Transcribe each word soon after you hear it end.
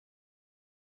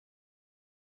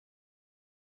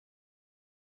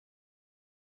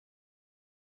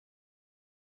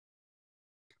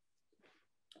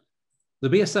The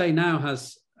BSA now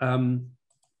has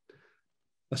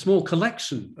a small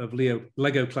collection of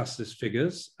Lego Classicist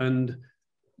figures, and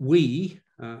we,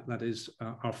 that is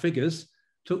our figures,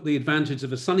 took the advantage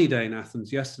of a sunny day in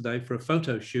Athens yesterday for a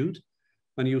photo shoot.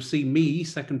 And you'll see me,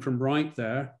 second from right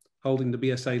there, holding the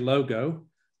BSA logo,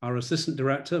 our assistant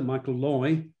director, Michael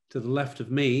Loy, to the left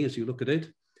of me as you look at it,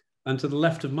 and to the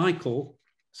left of Michael,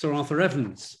 Sir Arthur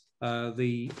Evans,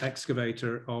 the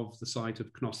excavator of the site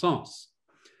of Knossos.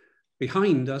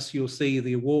 Behind us, you'll see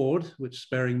the award, which,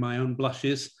 sparing my own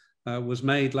blushes, was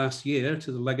made last year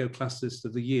to the Lego Classicist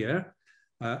of the Year,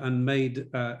 and made,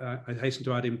 I hasten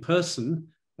to add, in person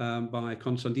by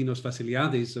Konstantinos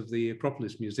Vassiliadis of the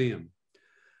Acropolis Museum.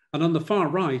 And on the far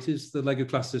right is the Lego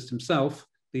Classicist himself,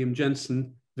 Liam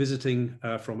Jensen, visiting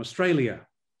from Australia.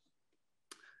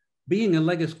 Being a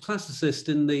Lego Classicist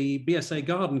in the BSA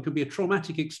garden can be a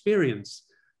traumatic experience,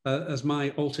 as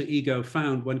my alter ego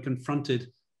found when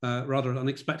confronted rather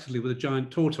unexpectedly with a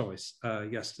giant tortoise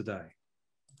yesterday.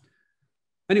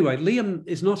 Anyway, Liam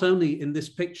is not only in this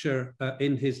picture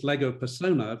in his Lego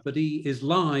persona, but he is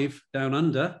live down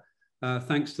under,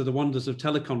 thanks to the wonders of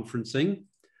teleconferencing.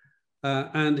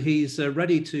 And he's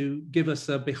ready to give us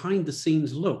a behind the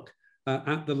scenes look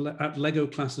at Lego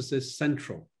Classicist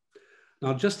Central. Now,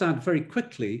 I'll just add very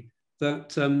quickly that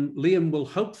Liam will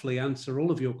hopefully answer all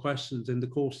of your questions in the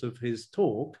course of his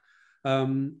talk.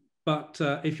 But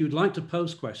if you'd like to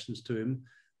pose questions to him,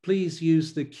 please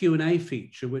use the Q&A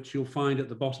feature, which you'll find at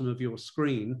the bottom of your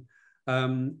screen,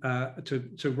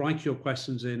 to write your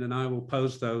questions in, and I will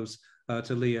pose those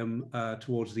to Liam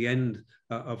towards the end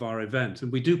of our event.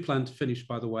 And we do plan to finish,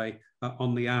 by the way,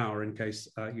 on the hour in case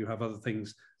you have other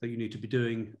things that you need to be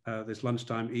doing this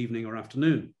lunchtime, evening, or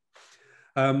afternoon.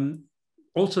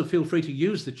 Also, feel free to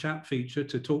use the chat feature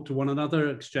to talk to one another,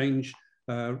 exchange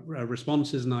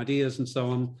responses and ideas and so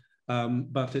on.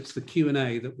 But it's the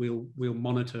Q&A that we'll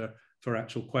monitor for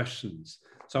actual questions.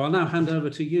 So I'll now hand over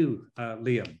to you,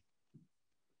 Liam.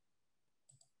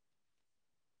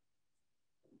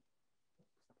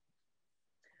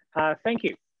 Thank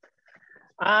you.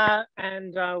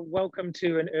 And welcome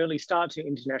to an early start to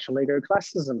International Lego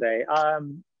Classicism Day.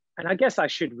 And I guess I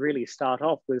should really start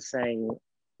off with saying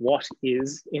what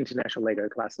is International Lego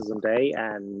Classicism Day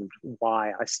and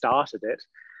why I started it.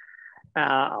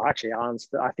 I'll actually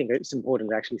answer, I think it's important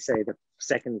to actually say the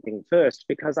second thing first,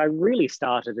 because I really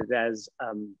started it as,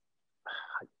 I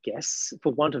guess,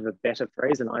 for want of a better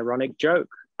phrase, an ironic joke.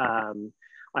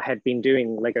 I had been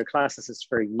doing Lego Classicist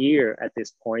for a year at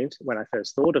this point when I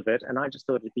first thought of it, and I just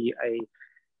thought it'd be a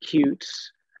cute,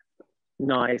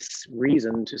 nice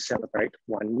reason to celebrate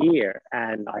 1 year.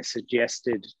 And I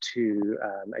suggested to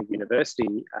a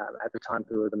university at the time,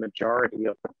 who were the majority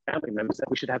of the family members,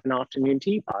 that we should have an afternoon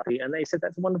tea party. And they said,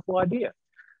 that's a wonderful idea.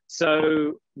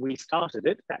 So we started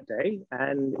it that day,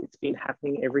 and it's been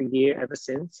happening every year ever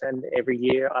since. And every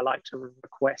year I like to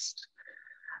request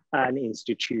an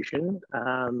institution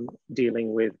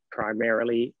dealing with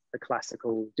primarily the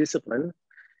classical discipline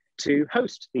to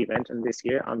host the event. And this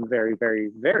year, I'm very, very,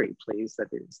 very pleased that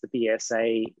it's the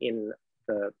BSA in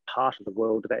the part of the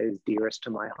world that is dearest to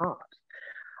my heart.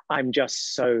 I'm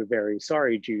just so very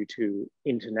sorry, due to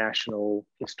international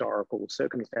historical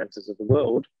circumstances of the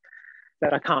world,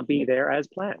 that I can't be there as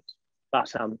planned.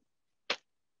 But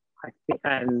I think,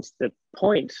 and the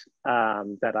point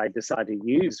that I decided to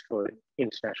use for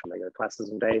International Lego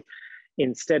Classicism Day,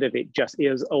 instead of it just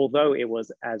is, although it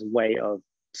was as a way of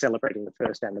celebrating the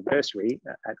first anniversary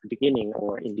at the beginning,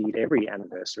 or indeed every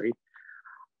anniversary,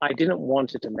 I didn't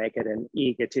want it to make it an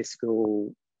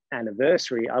egotistical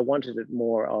anniversary. I wanted it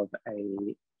more of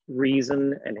a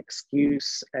reason, an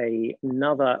excuse,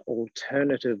 another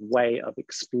alternative way of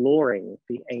exploring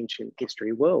the ancient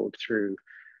history world through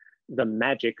the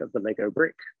magic of the Lego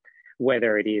brick,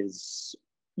 whether it is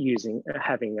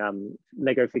having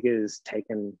Lego figures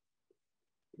taken,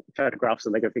 photographs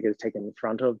of Lego figures taken in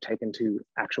front of, taken to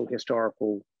actual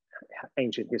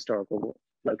ancient historical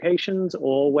locations,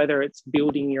 or whether it's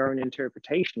building your own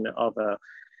interpretation of a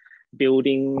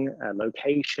building, a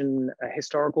location, a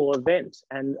historical event.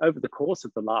 And over the course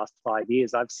of the last 5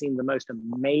 years, I've seen the most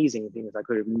amazing things I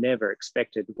could have never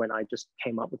expected when I just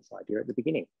came up with this idea at the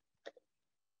beginning.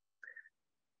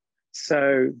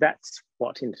 So that's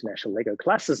what International Lego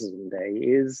Classicism Day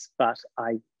is, but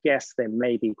I guess there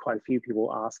may be quite a few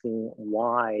people asking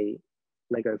why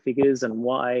Lego figures and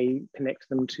why connect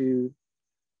them to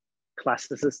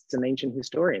classicists and ancient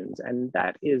historians. And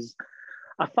that is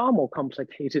a far more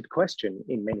complicated question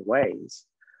in many ways,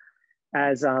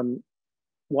 as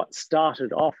what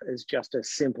started off as just a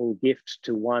simple gift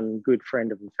to one good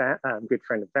friend of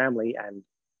family and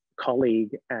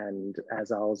colleague, and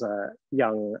as I was a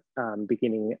young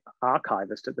beginning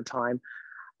archivist at the time,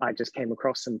 I just came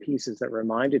across some pieces that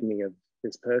reminded me of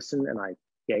this person, and I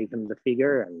gave him the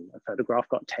figure, and a photograph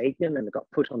got taken and it got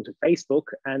put onto Facebook.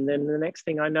 And then the next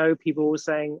thing I know, people were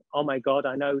saying, oh my God,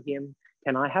 I know him,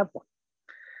 can I have one?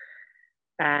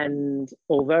 And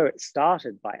although it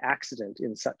started by accident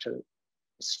in such a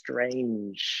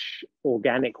strange,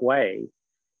 organic way,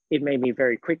 it made me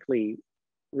very quickly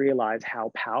realize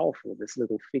how powerful this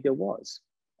little figure was.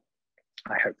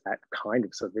 I hope that kind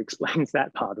of sort of explains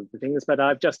that part of the things, but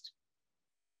I've just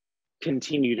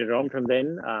continued it on from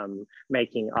then,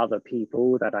 making other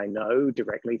people that I know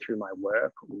directly through my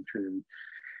work or through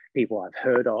people I've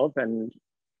heard of, and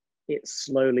it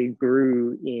slowly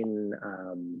grew in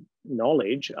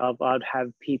knowledge of, I'd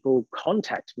have people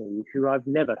contact me who I've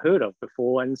never heard of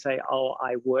before and say, oh,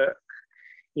 I work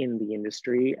in the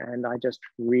industry and I just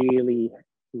really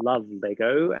love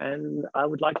Lego and I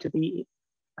would like to be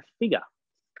a figure.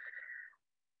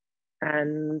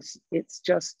 And it's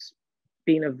just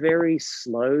been a very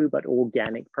slow but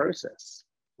organic process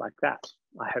like that.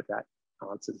 I hope that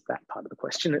answers that part of the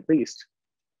question at least.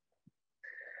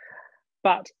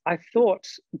 But I thought,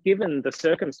 given the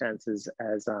circumstances,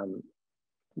 as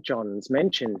John's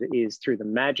mentioned, is through the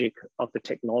magic of the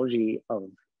technology of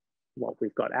what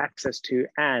we've got access to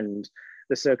and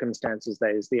the circumstances,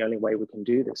 that is the only way we can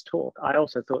do this talk. I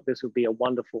also thought this would be a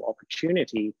wonderful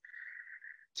opportunity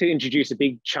to introduce a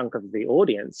big chunk of the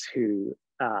audience who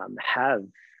have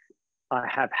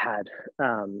had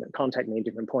contact me at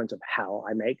different points of how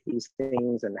I make these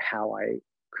things and how I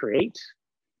create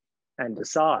and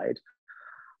decide.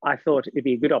 I thought it'd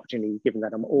be a good opportunity, given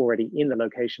that I'm already in the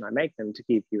location I make them, to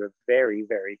give you a very,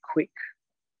 very quick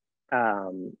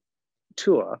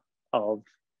tour of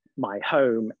my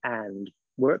home and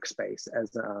workspace as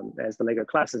the Lego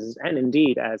Classicist, and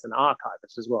indeed as an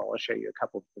archivist as well. I'll show you a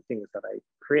couple of the things that I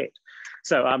create.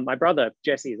 So my brother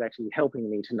Jesse is actually helping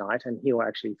me tonight, and he'll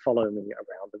actually follow me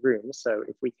around the room. So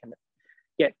if we can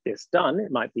get this done,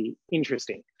 it might be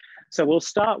interesting. So we'll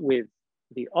start with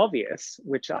the obvious,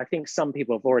 which I think some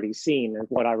people have already seen, as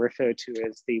what I refer to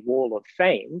as the Wall of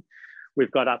Fame.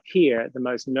 We've got up here the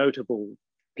most notable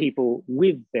people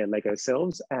with their Lego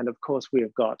selves. And of course,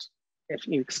 we've got, if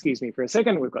you excuse me for a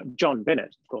second, we've got John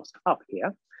Bennet, of course, up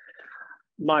here.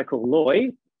 Michael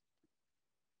Loy,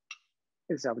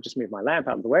 I'll just move my lamp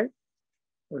out of the way.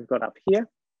 We've got up here.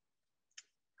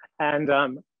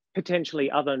 And potentially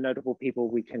other notable people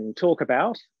we can talk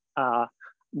about are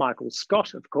Michael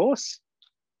Scott, of course,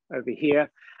 over here,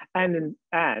 and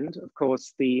of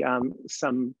course the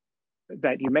some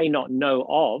that you may not know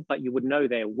of, but you would know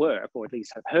their work, or at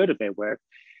least have heard of their work,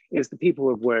 is the people who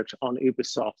have worked on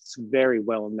Ubisoft's very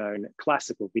well-known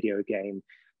classical video game,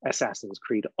 Assassin's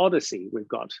Creed Odyssey. We've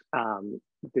got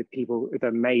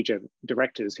the major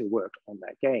directors who worked on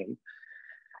that game.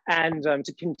 And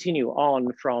to continue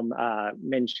on from,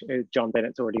 John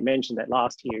Bennett's already mentioned that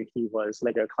last year he was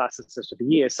Lego Classicist of the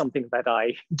Year, something that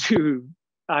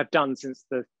I've done since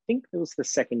I think it was the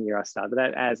second year I started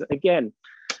that, as again,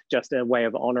 just a way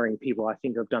of honoring people I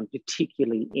think have done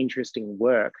particularly interesting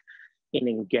work in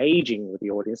engaging with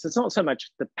the audience. It's not so much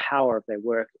the power of their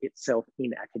work itself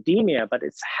in academia, but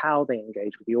it's how they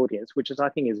engage with the audience, which is, I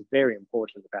think, is very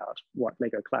important about what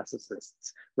Lego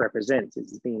Classicists represents,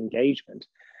 is the engagement.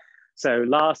 So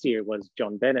last year was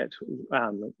John Bennet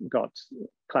got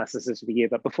Classicist of the Year,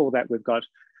 but before that we've got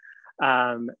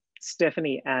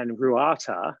Stephanie Ann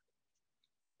Ruata,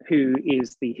 who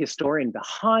is the historian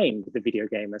behind the video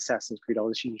game Assassin's Creed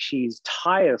Odyssey. She's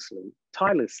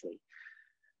tirelessly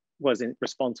was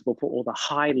responsible for all the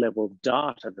high level of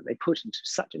data that they put into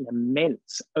such an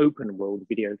immense open world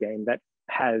video game that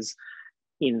has,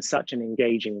 in such an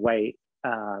engaging way,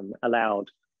 allowed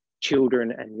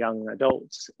children and young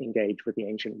adults engage with the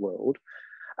ancient world.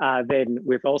 Then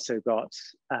we've also got,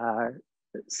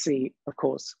 of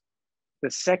course,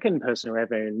 the second person who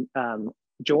ever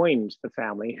joined the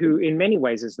family, who in many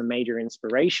ways is the major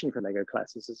inspiration for Lego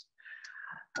Classicist,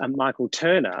 Michael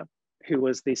Turner, who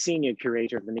was the senior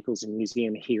curator of the Nicholson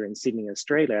Museum here in Sydney,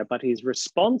 Australia, but he's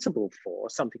responsible for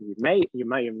something you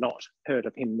may have not heard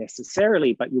of him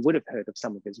necessarily, but you would have heard of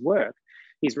some of his work.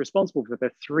 He's responsible for the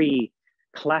 3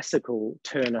 classical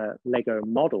Turner Lego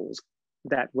models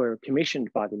that were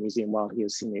commissioned by the museum while he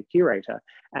was senior curator.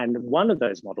 And one of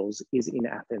those models is in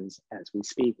Athens as we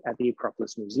speak at the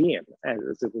Acropolis Museum,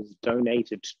 as it was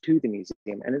donated to the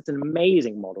museum. And it's an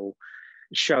amazing model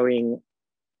showing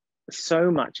so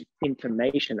much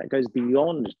information that goes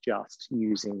beyond just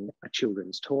using a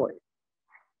children's toy.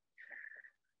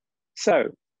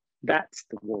 So That's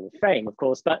the Wall of Fame, of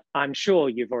course, but I'm sure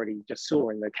you've already just saw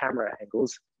in the camera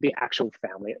angles the actual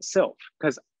family itself,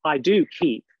 because I do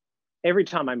keep, every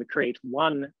time I create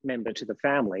one member to the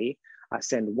family, I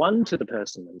send one to the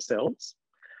person themselves,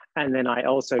 and then I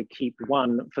also keep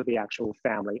one for the actual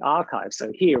family archive.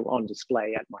 So here on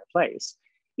display at my place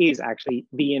is actually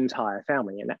the entire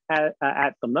family. And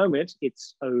at the moment,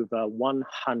 it's over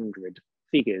 100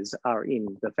 figures are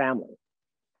in the family.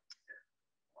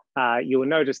 You'll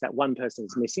notice that one person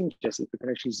is missing. Jesse, if we can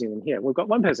actually zoom in here. We've got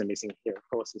one person missing here, of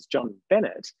course, is John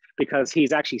Bennet, because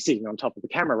he's actually sitting on top of the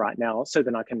camera right now, so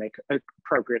then I can make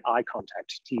appropriate eye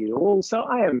contact to you all. So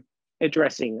I am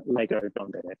addressing Lego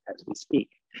John Bennet as we speak.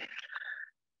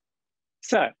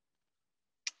 So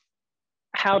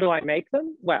how do I make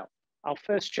them? Well, I'll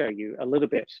first show you a little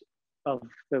bit of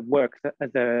the work,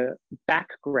 the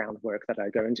background work that I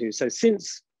go into. So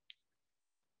since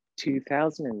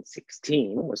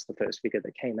 2016 was the first figure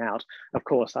that came out. Of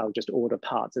course, I'll just order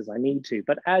parts as I need to,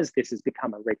 but as this has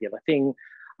become a regular thing,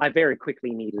 I very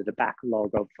quickly needed a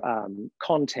backlog of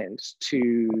content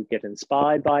to get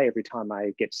inspired by every time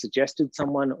I get suggested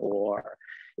someone, or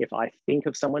if I think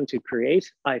of someone to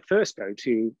create, I first go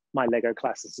to my Lego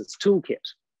Classicist toolkit.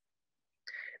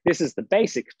 This is the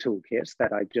basic toolkit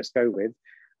that I just go with.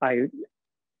 I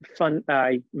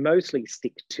mostly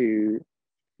stick to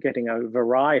getting a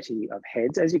variety of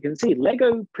heads. As you can see,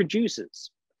 Lego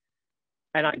produces,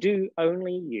 and I do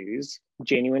only use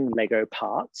genuine Lego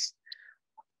parts,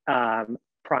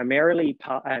 primarily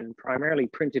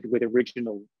printed with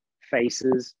original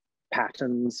faces,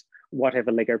 patterns,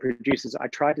 whatever Lego produces. I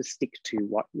try to stick to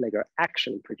what Lego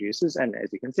actually produces, and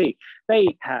as you can see, they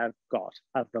have got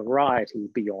a variety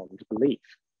beyond belief.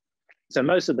 So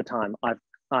most of the time,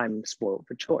 I'm spoiled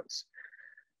for choice.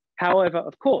 However,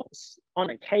 of course,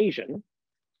 on occasion,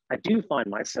 I do find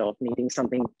myself needing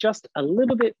something just a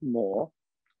little bit more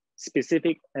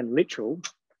specific and literal,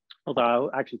 although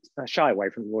I'll actually shy away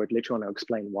from the word literal, and I'll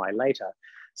explain why later.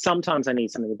 Sometimes I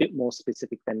need something a bit more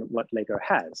specific than what Lego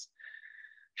has.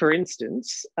 For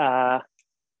instance,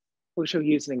 we shall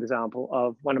use an example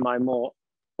of one of my more,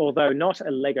 although not a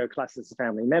Lego Classicist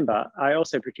family member, I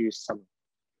also produce some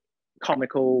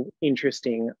comical,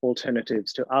 interesting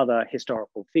alternatives to other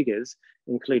historical figures,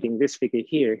 including this figure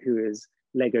here, who is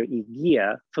Lego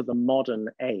Igia for the modern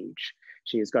age.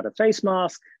 She has got a face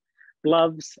mask,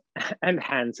 gloves, and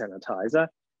hand sanitizer,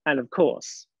 and of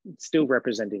course, still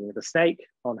representing the snake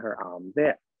on her arm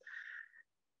there.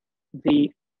 The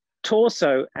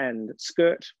torso and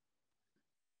skirt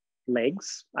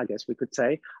legs, I guess we could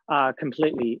say, are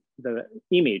completely, the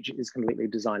image is completely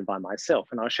designed by myself,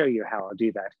 and I'll show you how I'll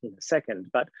do that in a second.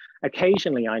 But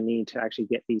occasionally I need to actually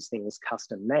get these things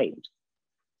custom made.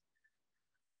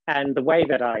 And the way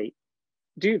that I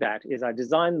do that is I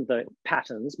design the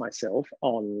patterns myself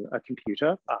on a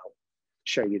computer. I'll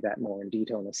show you that more in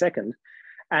detail in a second.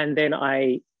 And then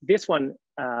this one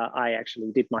I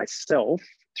actually did myself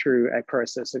through a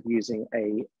process of using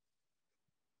a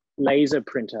laser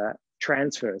printer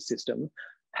transfer system.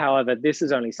 However, this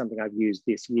is only something I've used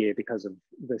this year because of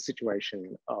the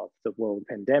situation of the world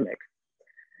pandemic.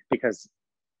 Because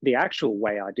the actual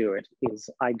way I do it is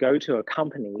I go to a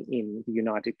company in the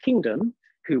United Kingdom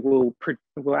who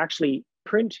will actually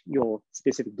print your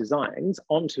specific designs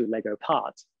onto Lego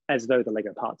parts as though the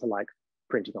Lego parts are like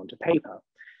printing onto paper.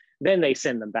 Then they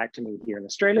send them back to me here in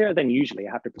Australia. Then usually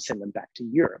I have to send them back to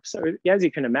Europe. So as you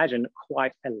can imagine,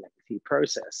 quite a lengthy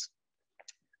process.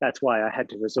 That's why I had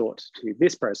to resort to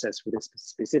this process for this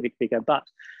specific figure. But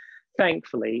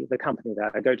thankfully, the company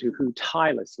that I go to, who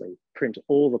tirelessly print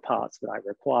all the parts that I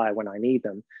require when I need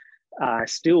them, are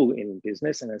still in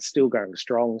business and are still going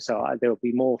strong. So there will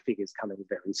be more figures coming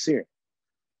very soon.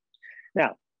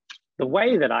 Now, the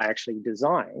way that I actually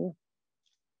design,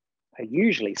 I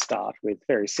usually start with,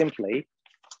 very simply,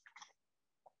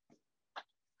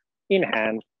 in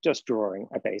hand, just drawing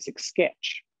a basic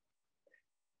sketch.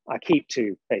 I keep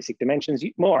to basic dimensions.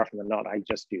 More often than not, I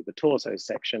just do the torso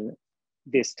section.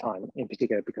 This time in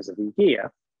particular, because of the year,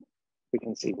 we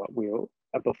can see what we'll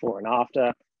before and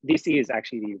after. This is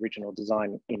actually the original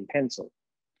design in pencil.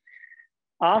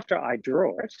 After I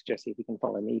draw it, just if you can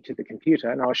follow me to the computer,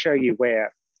 and I'll show you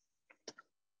where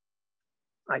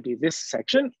I do this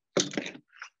section.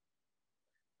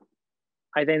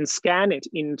 I then scan it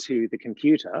into the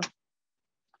computer,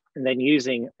 and then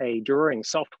using a drawing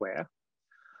software,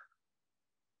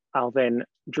 I'll then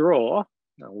draw,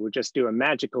 we'll just do a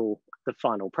magical, the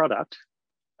final product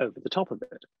over the top of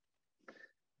it.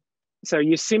 So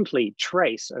you simply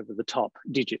trace over the top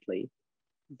digitally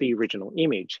the original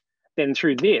image. Then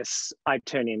through this, I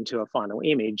turn into a final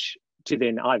image to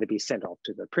then either be sent off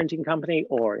to the printing company,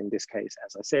 or in this case,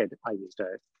 as I said, I used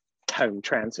a home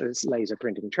transfer, laser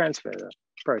printing transfer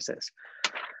process.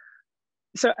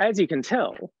 So as you can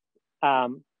tell,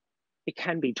 it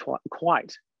can be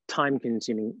quite time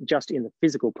consuming just in the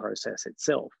physical process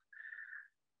itself.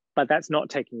 But that's not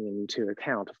taking into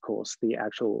account, of course, the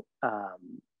actual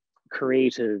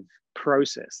creative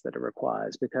process that it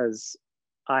requires, because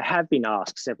I have been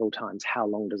asked several times, how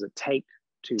long does it take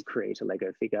to create a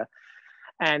Lego figure?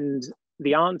 And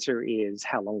the answer is,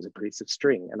 how long is a piece of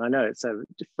string? And I know it's a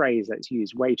phrase that's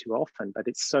used way too often, but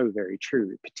it's so very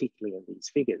true, particularly in these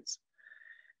figures.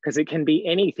 Because it can be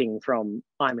anything from,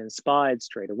 I'm inspired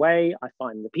straight away, I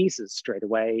find the pieces straight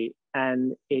away,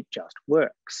 and it just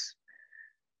works.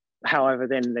 However,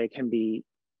 then there can be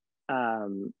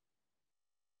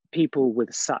people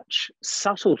with such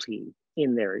subtlety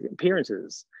in their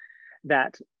appearances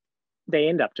that they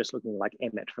end up just looking like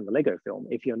Emmett from the Lego film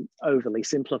if you overly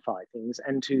simplify things.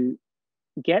 And to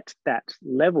get that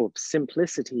level of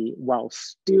simplicity while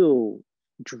still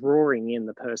drawing in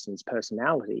the person's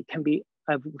personality can be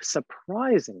a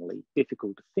surprisingly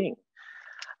difficult thing.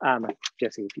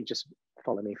 Jesse, if you just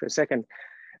follow me for a second,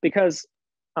 because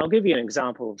I'll give you an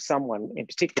example of someone in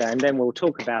particular, and then we'll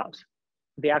talk about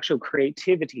the actual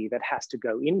creativity that has to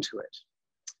go into it.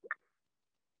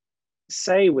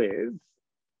 Say with,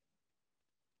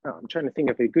 I'm trying to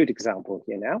think of a good example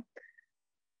here now.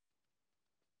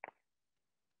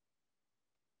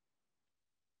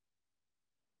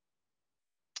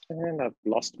 And I've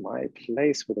lost my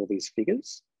place with all these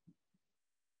figures.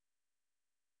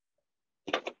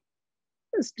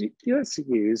 Let's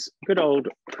use good old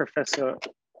Professor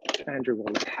Andrew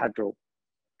Wallace Hadrill.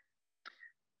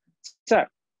 So,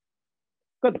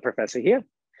 got the professor here.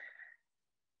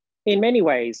 In many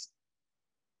ways,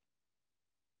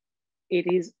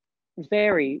 it is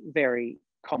very, very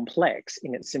complex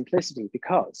in its simplicity,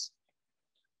 because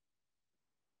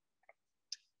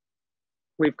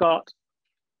we've got,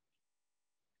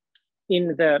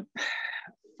 in the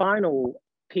final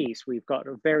piece, we've got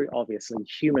a very obviously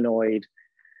humanoid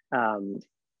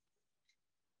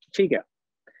figure,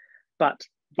 but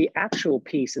the actual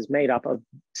piece is made up of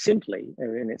simply,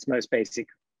 in its most basic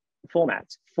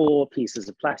formats, 4 pieces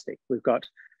of plastic. We've got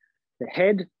the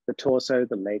head, the torso,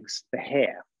 the legs, the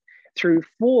hair. Through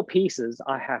 4 pieces,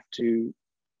 I have to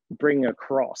bring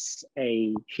across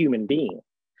a human being.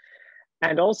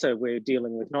 And also we're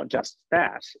dealing with not just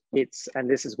that, and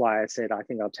this is why I said, I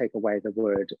think I'll take away the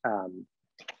word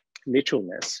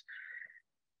literalness.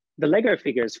 The Lego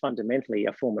figure is fundamentally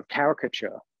a form of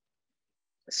caricature.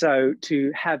 So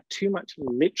to have too much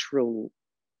literal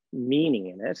meaning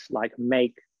in it, like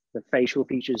make the facial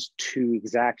features too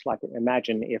exact, like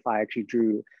imagine if I actually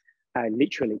drew a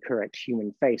literally correct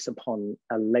human face upon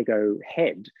a Lego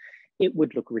head, it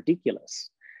would look ridiculous.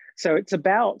 So it's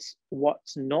about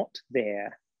what's not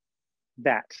there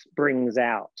that brings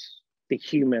out the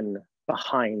human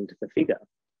behind the figure.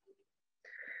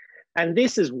 And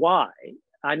this is why,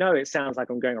 I know it sounds like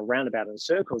I'm going around about in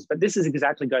circles, but this is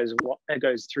exactly what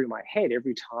goes through my head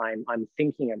every time I'm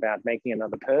thinking about making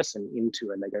another person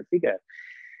into a Lego figure,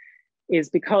 is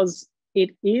because it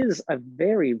is a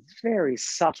very, very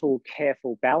subtle,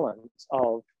 careful balance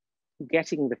of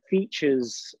getting the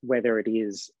features, whether it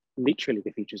is literally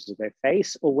the features of their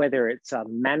face, or whether it's a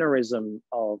mannerism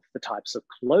of the types of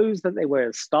clothes that they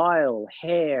wear, style,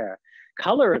 hair,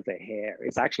 color of their hair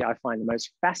is actually, I find, the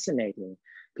most fascinating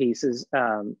pieces,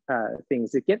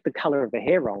 things that get the color of the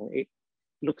hair wrong, it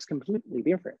looks completely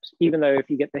different, even though if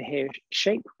you get the hair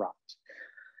shape right.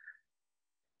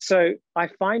 So I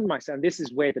find myself, this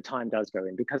is where the time does go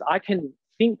in, because I can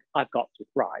think I've got it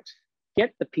right,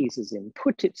 get the pieces in,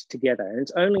 put it together, and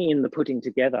it's only in the putting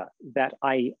together that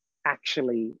I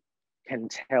actually can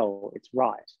tell it's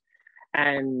right.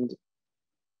 And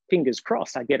fingers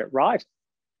crossed, I get it right.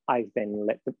 I then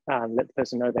let the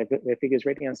person know their figure's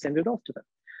ready and send it off to them.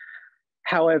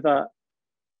 However,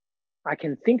 I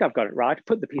can think I've got it right,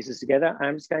 put the pieces together, and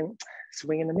I'm just going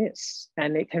swing and a miss.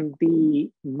 And it can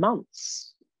be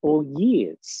months or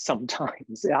years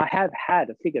sometimes. I have had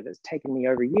a figure that's taken me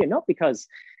over a year, not because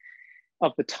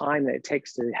of the time that it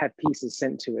takes to have pieces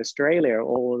sent to Australia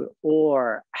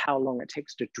or how long it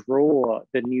takes to draw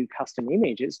the new custom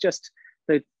image. It's just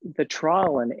the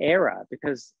trial and error,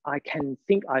 because I can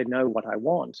think I know what I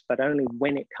want, but only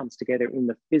when it comes together in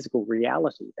the physical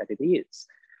reality that it is,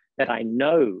 that I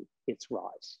know it's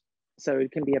right. So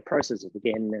it can be a process of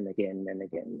again and again and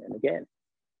again and again.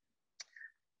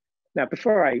 Now,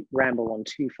 before I ramble on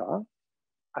too far,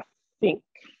 I think,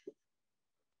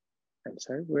 I'm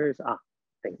sorry,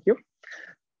 thank you.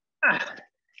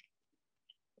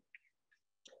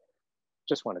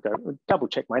 just want to go double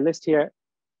check my list here.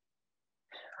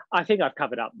 I think I've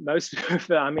covered up most of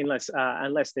them, I mean,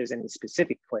 unless there's any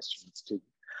specific questions to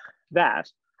that.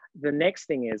 The next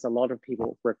thing is a lot of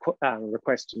people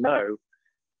request to know,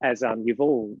 as you've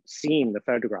all seen the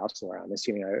photographs, or I'm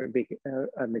assuming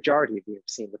a majority of you have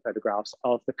seen the photographs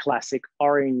of the classic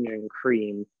orange and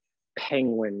cream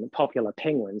popular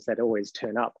penguins that always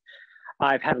turn up.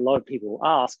 I've had a lot of people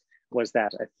ask, was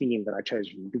that a theme that I chose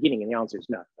from the beginning? And the answer is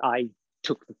no. I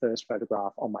took the first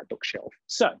photograph on my bookshelf.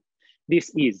 So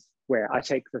this is where I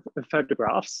take the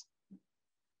photographs.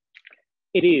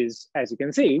 It is, as you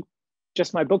can see,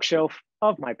 just my bookshelf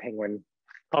of my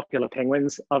popular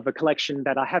penguins, of a collection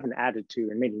that I haven't added to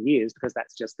in many years, because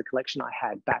that's just the collection I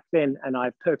had back then. And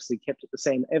I've purposely kept it the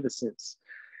same ever since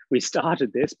we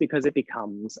started this, because it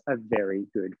becomes a very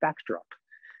good backdrop.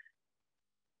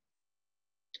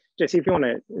 Jesse, if you want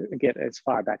to get as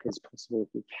far back as possible, if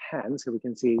you can, so we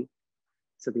can see,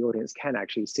 so the audience can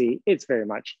actually see, it's very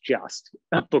much just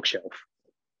a bookshelf.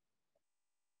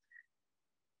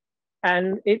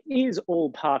 And it is all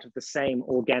part of the same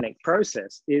organic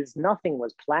process. Nothing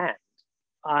was planned.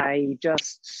 I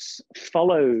just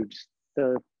followed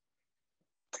the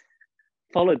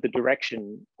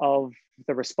direction of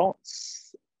the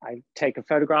response. I take a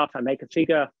photograph, I make a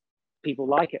figure, people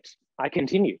like it. I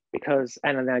continue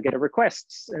and then I get a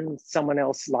request and someone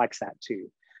else likes that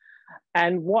too.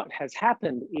 And what has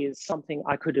happened is something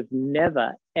I could have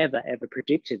never, ever, ever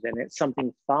predicted. And it's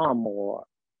something far more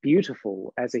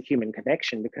beautiful as a human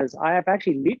connection, because I have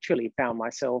actually literally found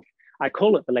myself, I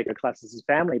call it the Lego Classicist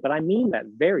family, but I mean that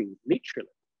very literally,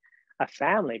 a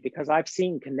family, because I've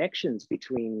seen connections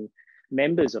between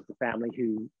members of the family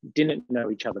who didn't know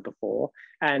each other before,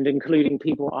 and including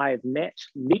people I have met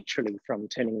literally from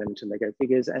turning them to Lego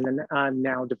figures, and then I'm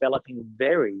now developing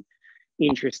very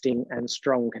interesting and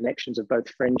strong connections of both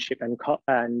friendship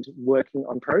and working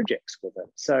on projects with them.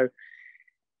 So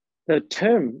the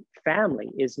term family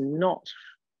is not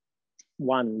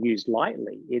one used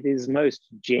lightly. It is most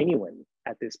genuine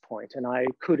at this point. And I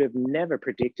could have never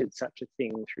predicted such a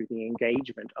thing through the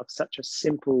engagement of such a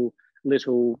simple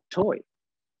little toy.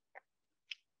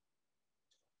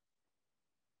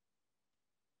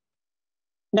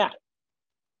 Now,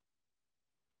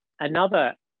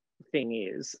 another thing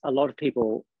is, a lot of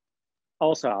people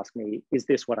also ask me, is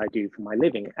this what I do for my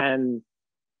living? And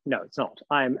no, it's not.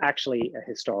 I'm actually a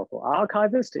historical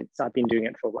archivist. I've been doing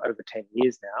it for over 10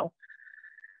 years now.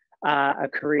 A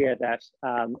career that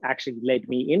actually led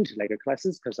me into Lego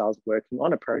Classicist, because I was working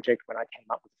on a project when I came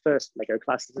up with the first Lego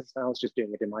Classicist, and I was just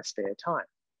doing it in my spare time.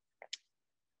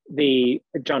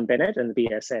 John Bennet and the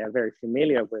BSA are very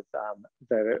familiar with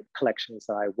the collections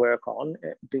that I work on,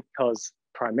 because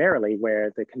primarily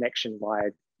where the connection why I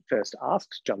first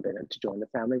asked John Bennet to join the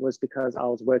family was because I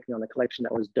was working on a collection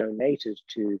that was donated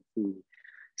to the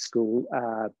school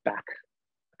back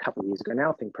a couple of years ago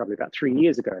now, I think probably about 3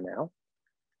 years ago now.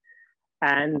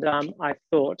 And I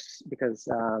thought, because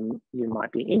you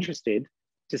might be interested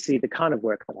to see the kind of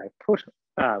work that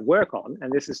I work on,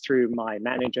 and this is through my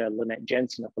manager,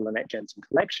 Jensen of the Jensen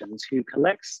Collections, who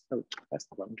collects, oh, that's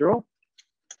the wrong drawer.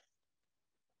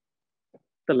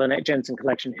 The Jensen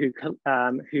Collection,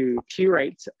 who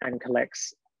curates and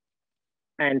collects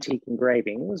antique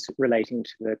engravings relating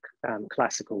to the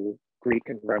classical Greek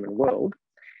and Roman world.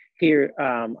 Here,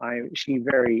 she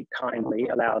very kindly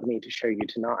allowed me to show you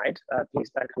tonight a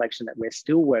collection that we're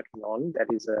still working on. That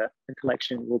is a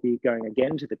collection will be going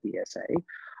again to the BSA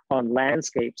on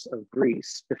landscapes of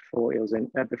Greece before it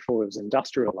was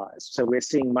industrialized. So we're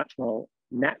seeing much more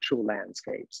natural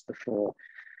landscapes before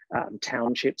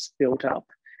townships built up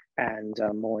and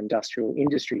more industrial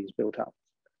industries built up.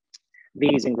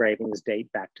 These engravings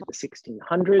date back to the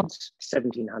 1600s,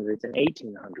 1700s, and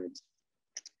 1800s.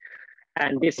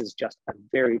 And this is just a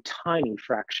very tiny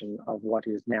fraction of what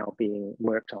is now being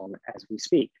worked on as we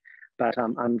speak. But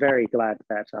I'm very glad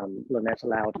that Lynette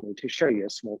allowed me to show you a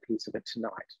small piece of it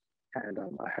tonight. And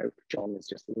I hope John is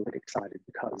just a little bit excited,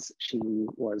 because she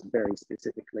was very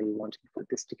specifically wanting to put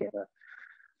this together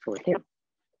for him.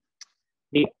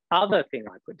 The other thing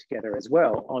I put together as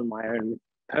well on my own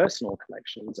personal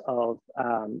collections of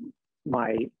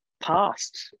my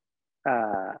past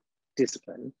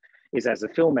discipline is as a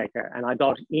filmmaker, and I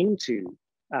got into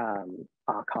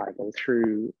archival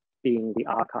through being the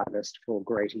archivist for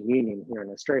Greater Union here in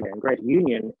Australia. And Greater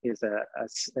Union is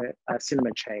a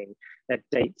cinema chain that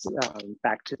dates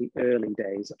back to the early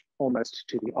days, almost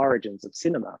to the origins of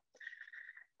cinema.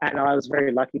 And I was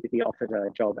very lucky to be offered a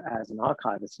job as an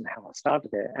archivist, and how I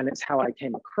started there. And it's how I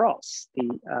came across the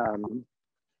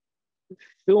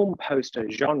film poster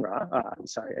genre,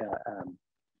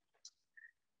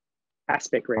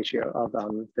 aspect ratio of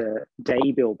the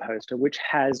daybill poster, which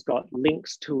has got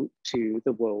links to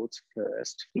the world's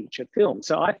first feature film.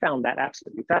 So I found that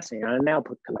absolutely fascinating. I now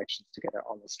put collections together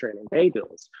on Australian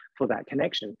daybills for that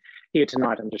connection. Here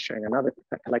tonight, I'm just showing another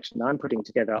collection I'm putting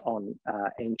together on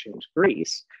ancient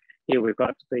Greece. Here we've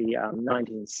got the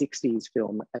 1960s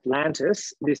film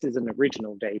Atlantis. This is an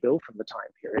original daybill from the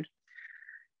time period.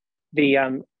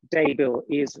 The daybill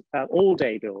is, all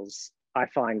daybills I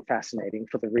find fascinating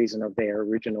for the reason of their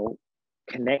original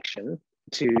connection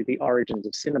to the origins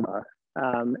of cinema.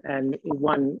 And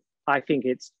one, I think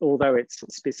it's, although it's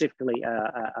specifically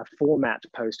a format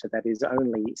poster that is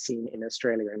only seen in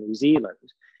Australia and New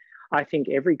Zealand, I think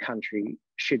every country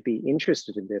should be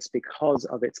interested in this because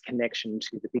of its connection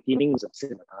to the beginnings of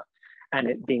cinema and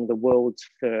it being the world's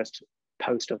first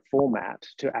poster format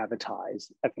to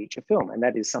advertise a feature film. And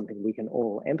that is something we can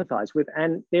all empathize with.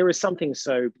 And there is something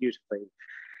so beautifully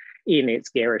in its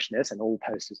garishness, and all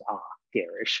posters are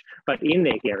garish, but in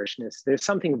their garishness, there's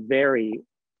something very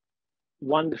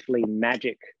wonderfully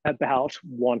magic about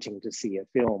wanting to see a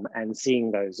film and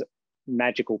seeing those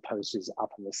magical posters up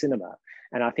in the cinema.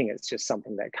 And I think it's just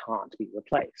something that can't be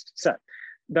replaced. So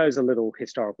those are little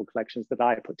historical collections that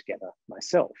I put together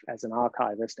myself as an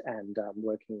archivist and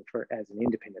working as an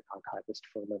independent archivist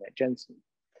for Lynette Jensen.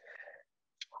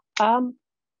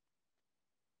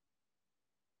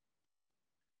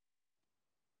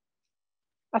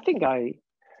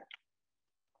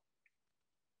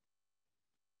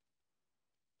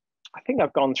 I think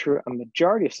I've gone through a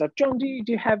majority of stuff. John, do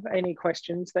you have any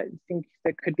questions that you think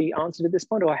that could be answered at this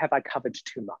point, or have I covered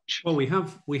too much? Well, we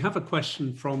have a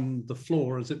question from the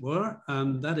floor, as it were,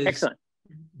 and that is, excellent.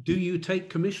 Do you take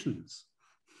commissions?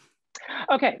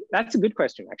 Okay, that's a good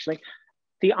question, actually.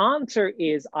 The answer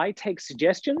is I take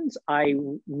suggestions. I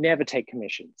never take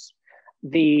commissions.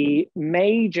 The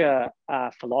major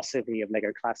philosophy of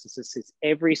Lego Classicists is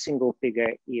every single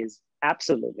figure is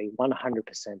absolutely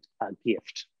 100% a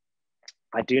gift.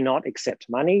 I do not accept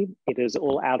money. It is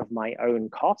all out of my own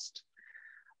cost,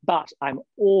 but I'm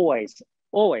always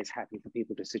happy for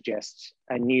people to suggest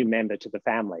a new member to the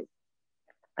family.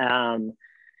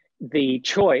 The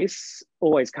choice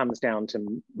always comes down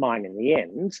to mine in the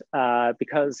end,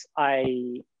 because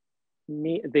the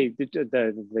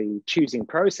choosing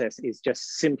process is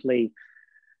just simply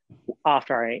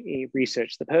after I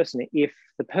research the person. If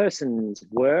the person's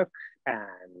work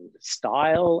and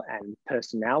style and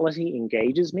personality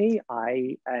engages me,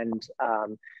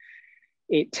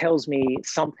 it tells me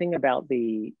something about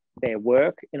their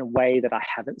work in a way that I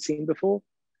haven't seen before,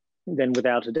 then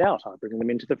without a doubt, I bring them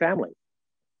into the family.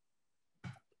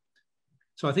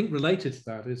 So I think related to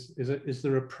that is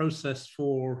there a process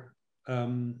for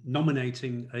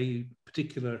nominating a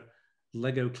particular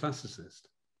Lego classicist?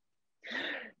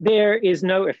 There is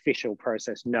no official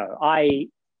process, no. I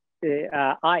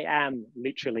am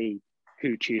literally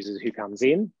who chooses who comes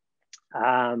in.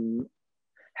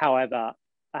 However,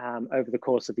 over the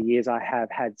course of the years, I have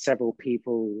had several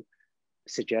people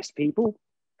suggest people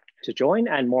to join,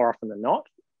 and more often than not,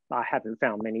 I haven't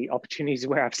found many opportunities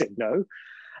where I've said no.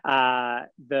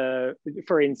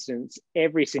 For instance,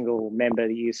 every single member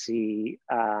that you see,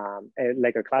 a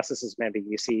Lego Classicist member,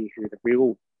 you see who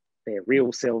their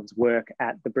real selves work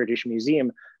at the British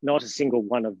Museum. Not a single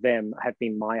one of them have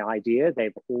been my idea.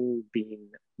 They've all been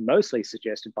mostly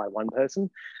suggested by one person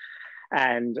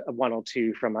and one or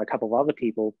two from a couple of other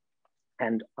people.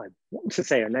 And I want to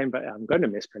say her name, but I'm going to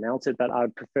mispronounce it, but I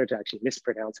would prefer to actually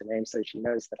mispronounce her name so she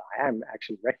knows that I am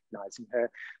actually recognizing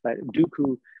her. But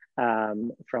Duku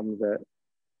from the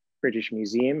British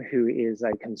Museum, who is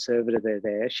a conservator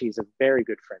there. She's a very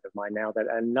good friend of mine now. That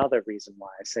another reason why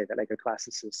I say that Lego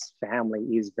Classicist family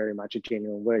is very much a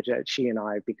genuine word. She and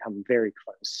I have become very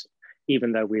close,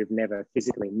 even though we've never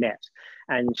physically met.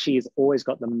 And she's always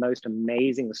got the most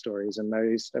amazing stories and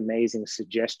most amazing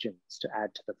suggestions to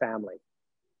add to the family.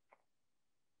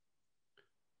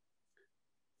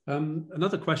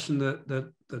 Another question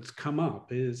that's come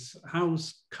up is,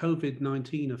 how's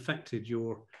COVID-19 affected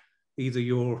either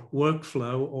your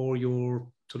workflow or your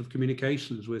sort of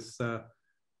communications with the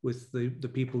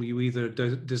people you either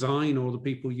design or the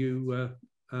people you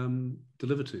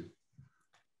deliver to?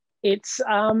 It's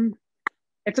a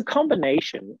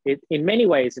combination. In many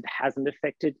ways, it hasn't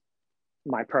affected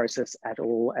my process at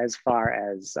all as far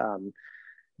as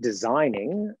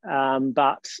designing,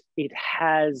 but it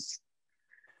has.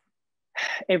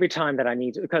 Every time that I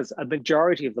need to, because a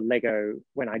majority of the Lego,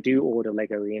 when I do order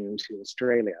Lego into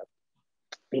Australia,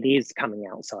 it is coming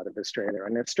outside of Australia.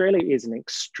 And Australia is an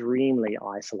extremely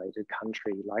isolated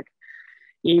country. Like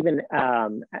even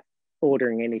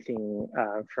ordering anything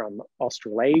from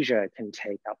Australasia can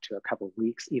take up to a couple of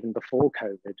weeks, even before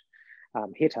COVID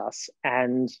hit us.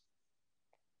 And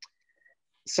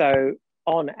so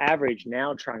on average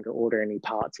now, trying to order any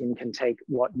parts in can take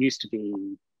what used to be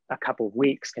a couple of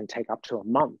weeks can take up to a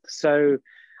month. So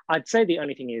I'd say the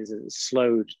only thing is it's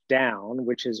slowed down,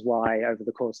 which is why over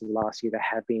the course of the last year, there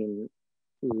have been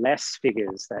less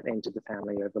figures that entered the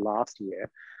family over last year.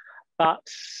 But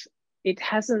it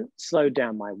hasn't slowed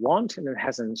down my want, and it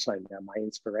hasn't slowed down my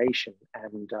inspiration.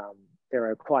 And there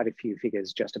are quite a few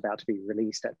figures just about to be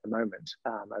released at the moment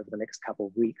over the next couple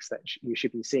of weeks that you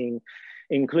should be seeing,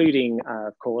 including,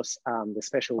 of course, the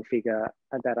special figure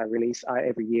that I release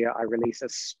every year. I release a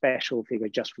special figure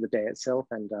just for the day itself,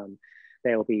 and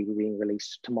they'll be being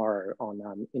released tomorrow on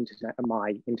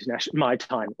my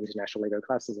time International Lego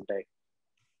Classism Day.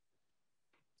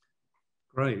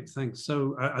 Great, thanks.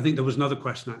 So I think there was another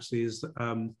question actually, is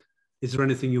there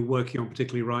anything you're working on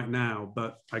particularly right now?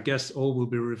 But I guess all will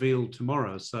be revealed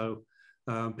tomorrow. So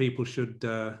people should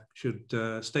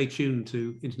stay tuned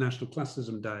to International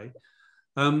Classicism Day.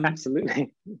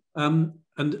 Absolutely. And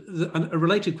a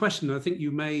related question, I think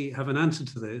you may have an answer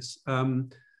to this.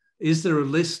 Is there a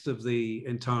list of the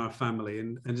entire family,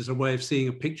 and is there a way of seeing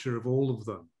a picture of all of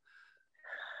them?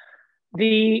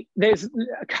 There's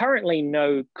currently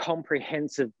no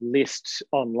comprehensive list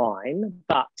online,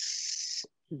 but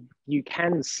you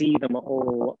can see them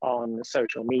all on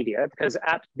social media, because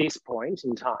at this point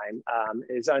in time,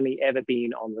 it's only ever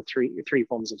been on the three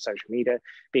forms of social media,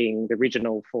 being the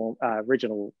original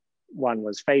one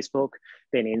was Facebook,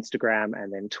 then Instagram,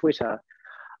 and then Twitter.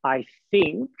 I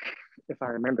think, if I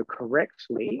remember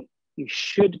correctly, you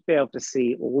should be able to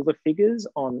see all the figures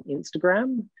on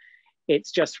Instagram.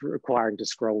 It's just requiring to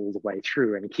scroll all the way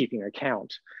through and keeping a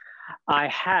count. I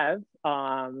have,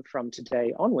 from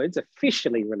today onwards,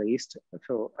 officially released,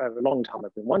 for a long time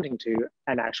I've been wanting to,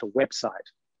 an actual website,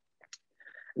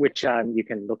 which you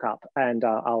can look up. And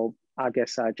I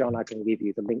guess, John, I can give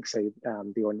you the link so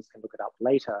the audience can look it up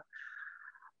later.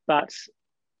 But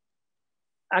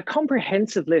a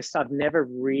comprehensive list I've never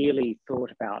really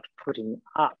thought about putting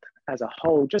up as a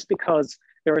whole, just because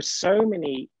there are so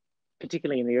many,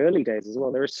 particularly in the early days as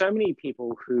well, there are so many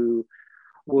people who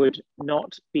would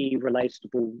not be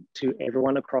relatable to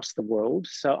everyone across the world.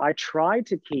 So I try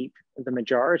to keep the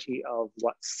majority of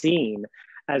what's seen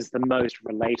as the most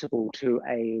relatable to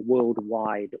a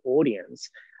worldwide audience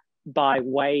by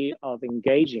way of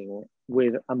engaging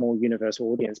with a more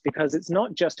universal audience, because it's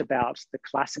not just about the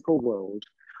classical world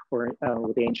or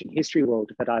the ancient history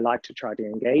world that I like to try to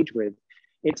engage with.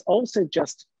 It's also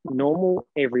just normal,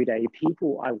 everyday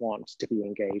people I want to be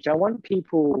engaged. I want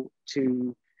people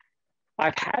to,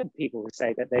 I've had people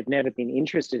say that they've never been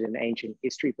interested in ancient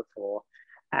history before.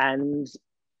 And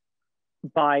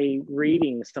by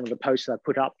reading some of the posts I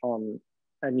put up on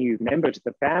a new member to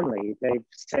the family, they've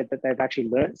said that they've actually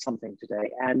learned something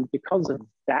today. And because of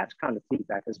that kind of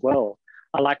feedback as well,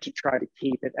 I like to try to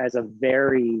keep it as a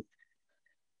very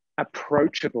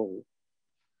approachable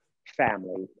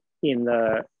family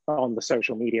on the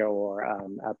social media or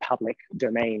a public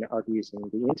domain of using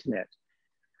the internet.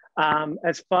 I know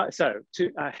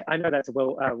that's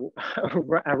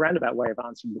a roundabout way of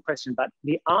answering the question, but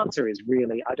the answer is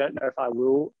really, I don't know if I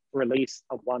will release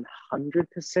a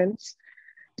 100%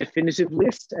 definitive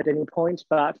list at any point,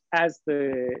 but as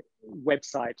the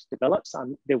website develops,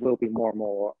 there will be more and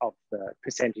more of the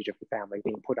percentage of the family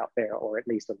being put up there, or at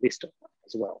least a list of them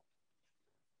as well.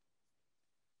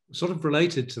 Sort of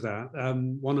related to that,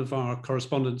 one of our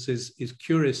correspondents is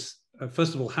curious,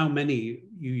 first of all, how many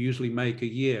you usually make a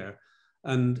year,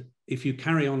 and if you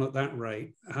carry on at that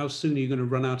rate, how soon are you going to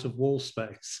run out of wall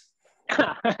space?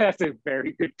 That's a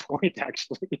very good point,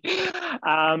 actually.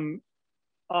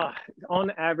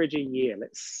 On average a year,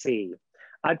 let's see.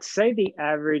 I'd say the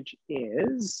average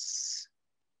is,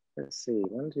 let's see,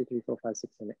 1, 2, 3, 4, 5,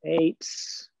 6, 7, 8.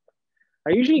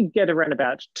 I usually get around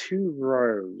about 2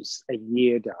 rows a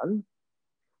year done,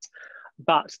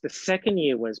 but the second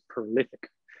year was prolific.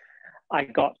 I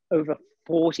got over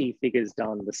 40 figures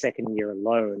done the second year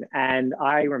alone. And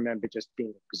I remember just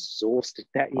being exhausted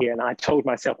that year. And I told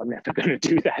myself I'm never going to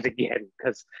do that again,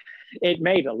 because it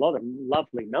made a lot of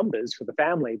lovely numbers for the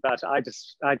family. But I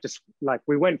just like,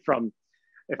 we went from,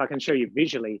 if I can show you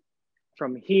visually,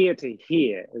 from here to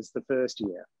here is the first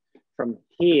year. From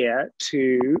here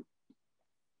to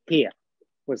here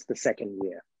was the second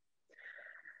year.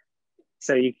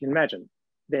 So you can imagine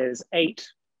there's 8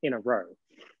 in a row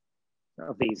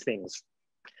of these things.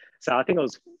 So I think it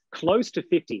was close to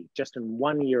 50 just in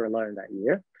 1 year alone that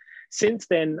year. Since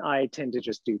then, I tend to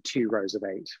just do 2 rows of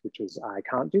 8, which is, I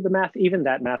can't do the math. Even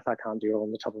that math I can't do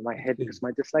on the top of my head because of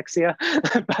my dyslexia,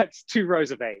 but 2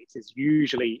 rows of 8 is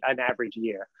usually an average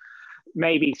year.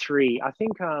 Maybe 3. I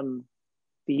think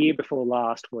the year before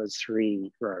last was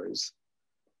 3 rows.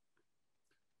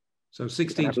 So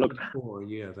 16 to 24 a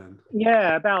year then.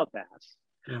 Yeah, about that.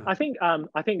 Yeah. I think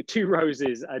 2 rows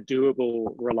is a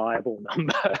doable, reliable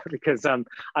number because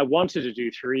I wanted to do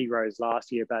 3 rows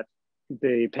last year, but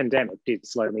the pandemic did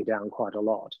slow me down quite a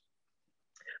lot.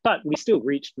 But we still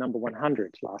reached number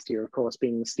 100 last year, of course,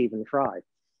 being Stephen Fry.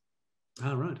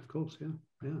 Ah, right, of course,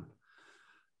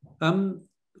 yeah.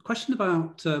 Question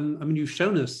about, I mean, you've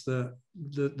shown us that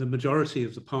the majority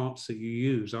of the parts that you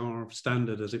use are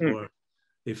standard, as it were,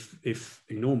 if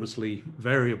enormously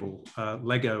variable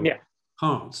Lego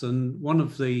parts. And one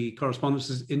of the correspondents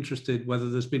is interested whether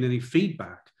there's been any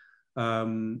feedback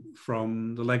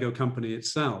from the Lego company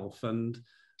itself, and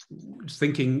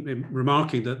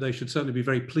remarking that they should certainly be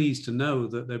very pleased to know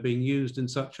that they're being used in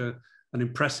such an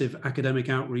impressive academic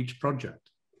outreach project.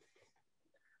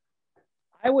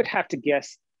 I would have to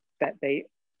guess that they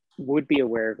would be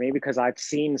aware of me because I've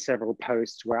seen several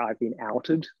posts where I've been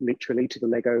outed literally to the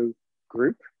Lego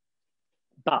group,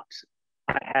 but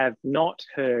I have not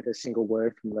heard a single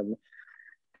word from them.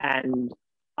 And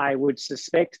I would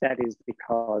suspect that is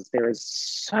because there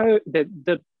is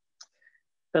the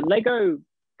Lego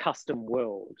custom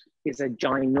world is a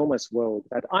ginormous world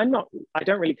that I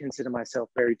don't really consider myself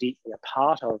very deeply a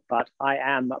part of, but I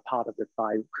am a part of it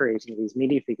by creating these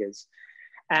minifigures.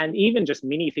 And even just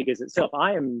minifigures itself,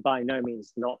 I am by no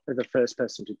means not the first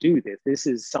person to do this. This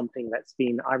is something that's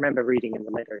been, I remember reading in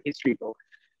the Lego history book,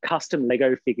 custom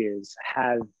Lego figures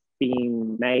have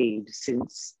been made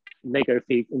since Lego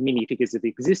minifigures have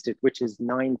existed, which is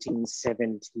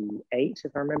 1978,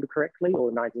 if I remember correctly, or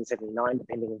 1979,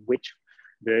 depending on which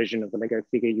version of the Lego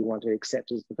figure you want to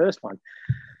accept as the first one.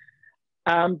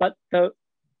 But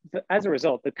as a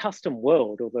result, the custom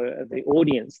world, or the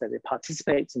audience that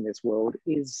participates in this world,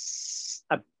 is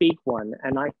a big one.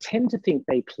 And I tend to think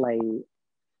they play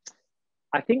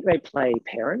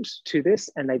parent to this,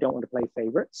 and they don't want to play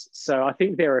favorites. So I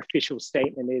think their official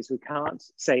statement is, we can't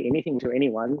say anything to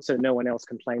anyone, so no one else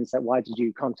complains that why did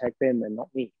you contact them and not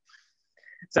me?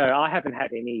 So I haven't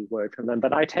had any word from them,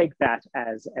 but I take that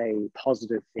as a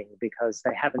positive thing because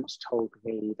they haven't told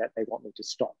me that they want me to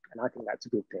stop. And I think that's a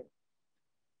good thing.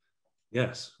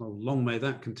 Yes, well, long may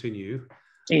that continue.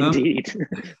 Indeed.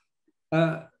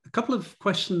 A couple of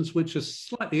questions which are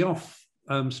slightly off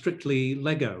strictly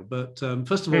Lego, but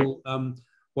first of all,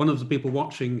 one of the people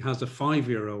watching has a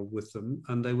 5-year-old with them,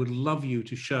 and they would love you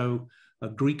to show a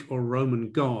Greek or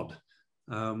Roman god.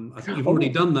 I think you've already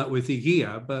done that with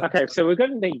Aegea, but... Okay, so we've got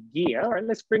an Aegea. All right,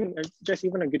 let's bring, Jesse,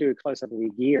 you want to do a close-up of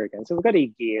Aegea again. So we've got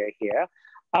Aegea here.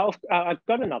 I've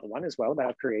got another one as well that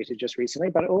I've created just recently,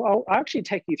 but I'll actually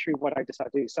take you through what I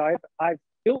decided to do. So I've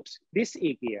built this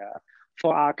Aegea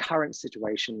for our current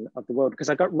situation of the world, because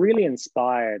I got really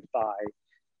inspired by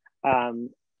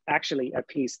actually a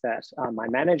piece that my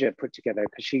manager put together,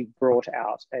 because she brought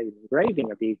out an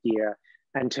engraving of Aegea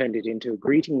and turned it into a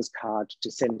greetings card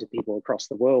to send to people across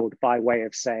the world by way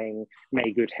of saying,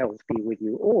 may good health be with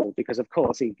you all, because of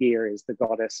course Aegea is the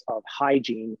goddess of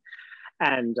hygiene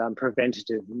and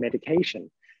preventative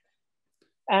medication.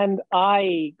 And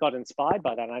I got inspired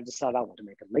by that, and I decided I want to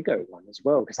make a Lego one as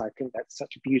well, because I think that's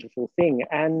such a beautiful thing.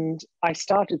 And I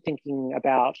started thinking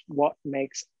about what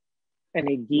makes an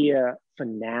Aegea for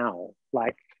now.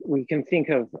 Like, we can think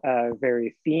of a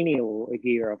very ethereal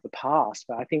Aegea of the past,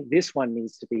 but I think this one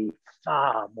needs to be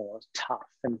far more tough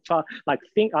and far,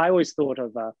 I always thought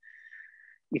of,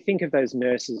 you think of those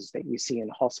nurses that you see in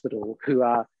hospital who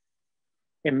are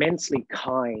immensely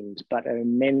kind, but are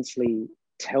immensely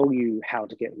tell you how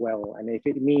to get well. And if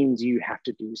it means you have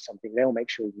to do something, they'll make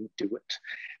sure you do it.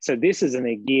 So this is an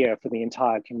Aegea for the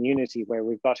entire community, where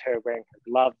we've got her wearing her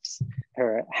gloves,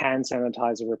 her hand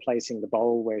sanitizer replacing the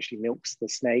bowl where she milks the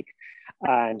snake,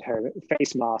 and her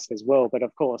face mask as well. But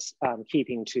of course,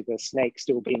 keeping to the snake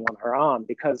still being on her arm,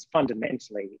 because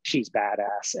fundamentally she's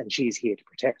badass and she's here to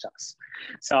protect us.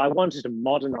 So I wanted to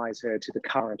modernize her to the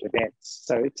current events.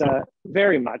 So it's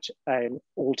very much an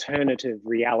alternative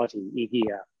reality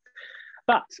Aegea.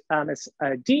 But as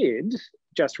I did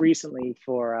just recently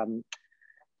for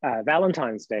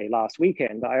Valentine's Day last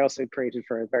weekend, I also created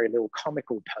for a very little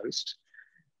comical post.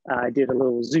 I did a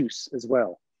little Zeus as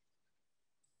well.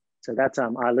 So that's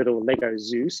our little Lego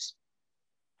Zeus.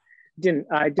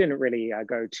 I didn't really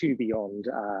go too beyond.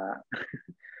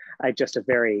 Just a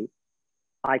very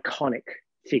iconic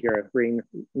figure, really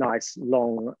nice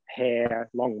long hair,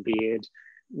 long beard,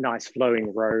 nice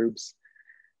flowing robes,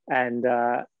 and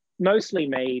mostly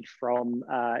made from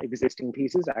existing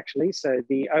pieces, actually. So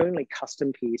the only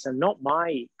custom piece, and not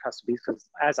my custom piece, because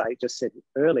as I just said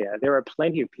earlier, there are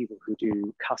plenty of people who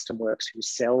do custom works who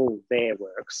sell their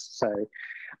works. So,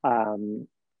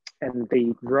 and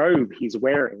the robe he's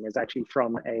wearing is actually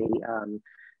from a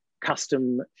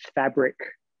custom fabric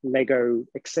Lego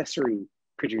accessory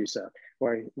producer,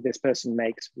 where this person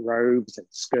makes robes and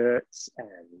skirts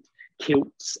and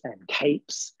kilts and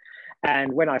capes.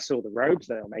 And when I saw the robes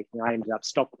they were making, I ended up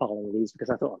stockpiling these because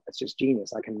I thought, oh, that's just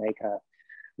genius. I can make a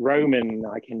Roman,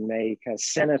 I can make a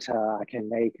senator, I can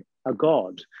make a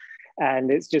god.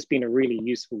 And it's just been a really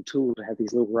useful tool to have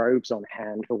these little robes on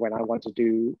hand for when I want to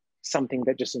do something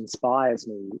that just inspires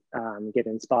me, get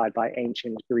inspired by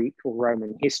ancient Greek or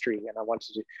Roman history, and I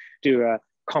wanted to do a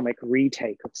comic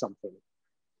retake of something.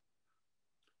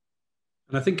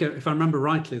 And I think, if I remember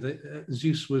rightly, that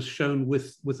Zeus was shown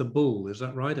with a bull. Is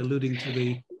that right? Alluding to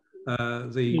the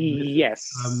yes,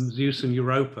 Zeus and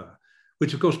Europa,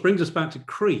 which of course brings us back to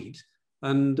Crete.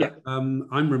 And yeah.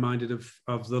 I'm reminded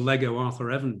of the Lego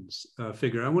Arthur Evans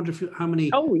figure. I wonder how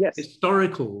many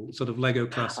historical sort of Lego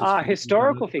classics.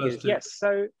 Historical figures, yes.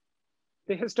 So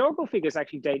the historical figures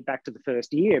actually date back to the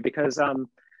first year, because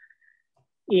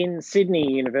in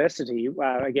Sydney University,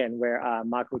 again, where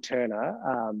Michael Turner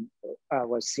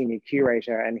was senior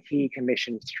curator, and he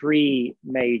commissioned 3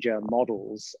 major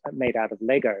models made out of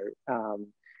Lego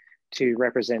to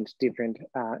represent different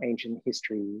ancient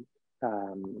history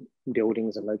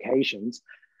buildings and locations.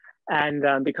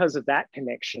 And because of that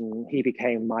connection, he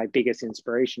became my biggest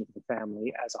inspiration for the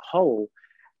family as a whole.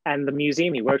 And the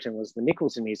museum he worked in was the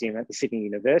Nicholson Museum at the Sydney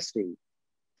University.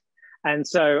 And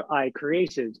so I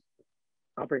created,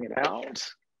 I'll bring it out,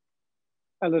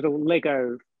 a little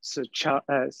Lego Sir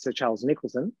Charles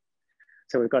Nicholson.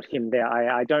 So we've got him there.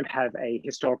 I don't have a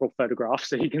historical photograph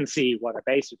so you can see what I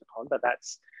based it upon, but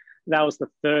that was the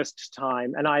first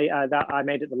time. And I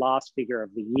made it the last figure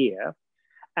of the year.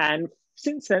 And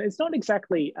since then, it's not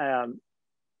exactly a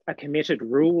committed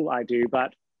rule I do,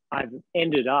 but I've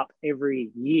ended up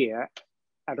every year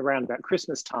at around about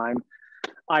Christmas time,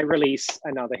 I release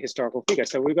another historical figure.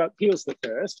 So we've got Pius the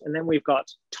First, and then we've got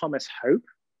Thomas Hope.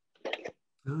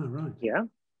 Oh, right. Yeah.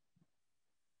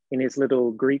 In his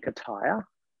little Greek attire.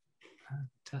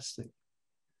 Fantastic.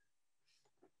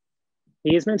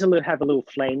 He is meant to have a little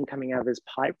flame coming out of his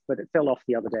pipe, but it fell off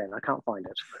the other day and I can't find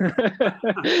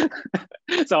it.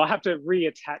 So I'll have to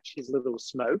reattach his little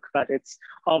smoke, but it's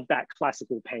of that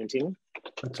classical painting.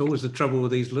 That's always the trouble with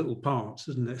these little parts,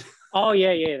 isn't it? Oh,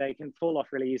 yeah, they can fall off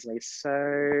really easily.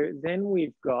 So then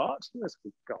we've got, what else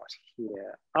we've got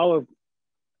here? Oh,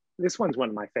 this one's one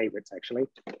of my favorites, actually.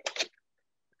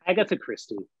 Agatha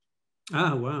Christie.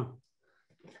 Oh, wow.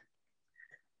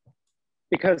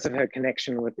 Because of her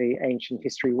connection with the ancient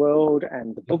history world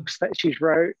and the books that she's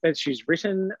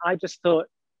written, I just thought,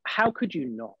 how could you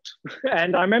not?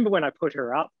 And I remember when I put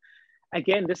her up,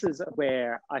 again, this is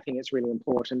where I think it's really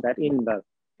important that in the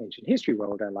ancient history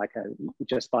world, and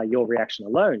just by your reaction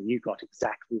alone, you got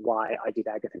exactly why I did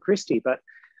Agatha Christie. But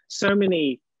so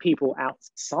many people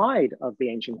outside of the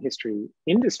ancient history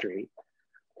industry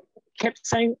kept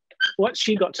saying, what's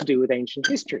she got to do with ancient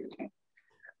history?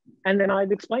 And then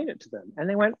I'd explain it to them. And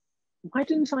they went, why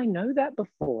didn't I know that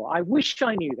before? I wish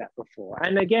I knew that before.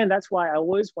 And again, that's why I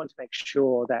always want to make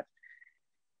sure that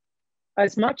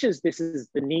as much as this is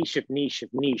the niche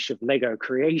of Lego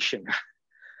creation,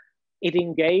 it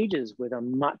engages with a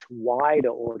much wider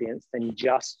audience than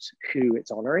just who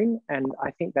it's honoring. And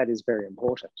I think that is very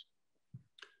important.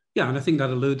 Yeah, and I think that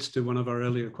alludes to one of our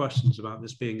earlier questions about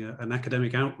this being an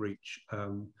academic outreach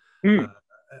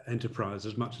enterprise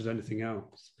as much as anything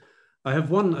else. I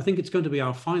have one, I think it's going to be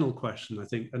our final question, I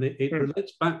think, and it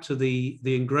relates back to the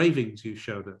engravings you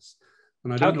showed us.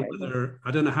 And I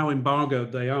don't know how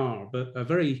embargoed they are, but a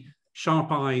very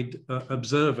sharp-eyed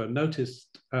observer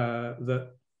noticed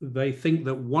that they think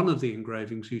that one of the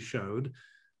engravings you showed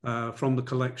from the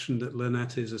collection that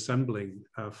Lynette is assembling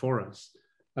for us,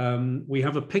 we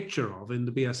have a picture of in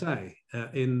the BSA,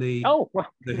 in the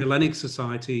Hellenic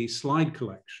Society slide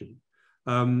collection.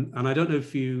 And I don't know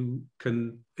if you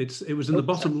can, it was in the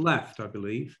bottom left, I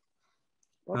believe.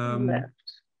 Bottom left.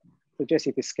 So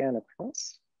Jesse, if you scan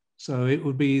across. So it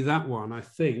would be that one, I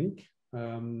think.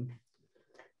 The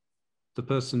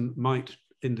person might,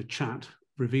 in the chat,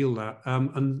 reveal that.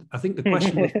 And I think the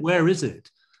question was, where is it?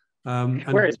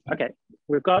 Where is it? Okay,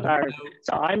 we've got our,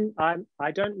 so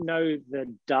I don't know the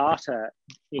data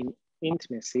in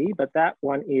intimacy, but that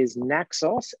one is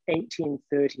Naxos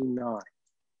 1839.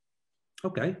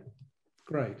 Okay,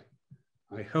 great.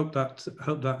 I hope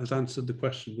that has answered the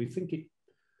question. We think it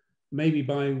may be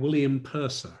by William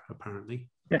Purser, apparently.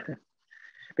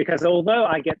 Because although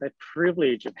I get the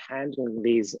privilege of handling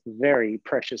these very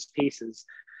precious pieces,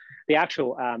 the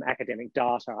actual academic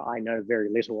data I know very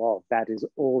little of. That is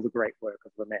all the great work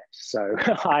of Lynette. So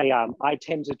I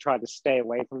tend to try to stay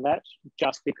away from that,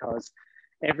 just because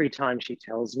every time she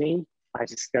tells me, I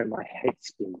just go, my head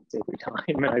spins every time.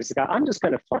 And I just go, I'm just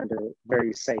going to find a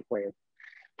very safe way of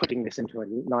putting this into a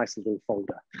nice little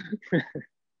folder.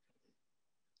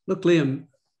 Look, Liam,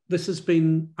 this has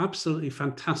been absolutely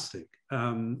fantastic.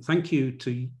 Thank you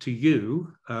to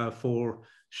you for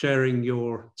sharing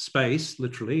your space,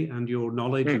 literally, and your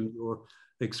knowledge and your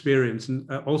experience.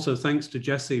 And also thanks to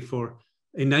Jesse for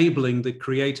enabling the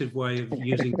creative way of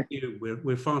using Cube.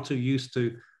 We're far too used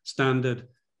to standard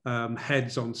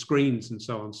heads on screens and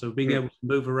so on. So being able to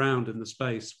move around in the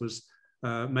space was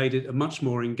made it a much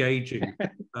more engaging,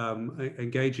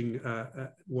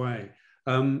 way.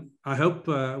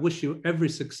 I wish you every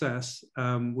success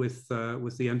with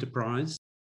the enterprise.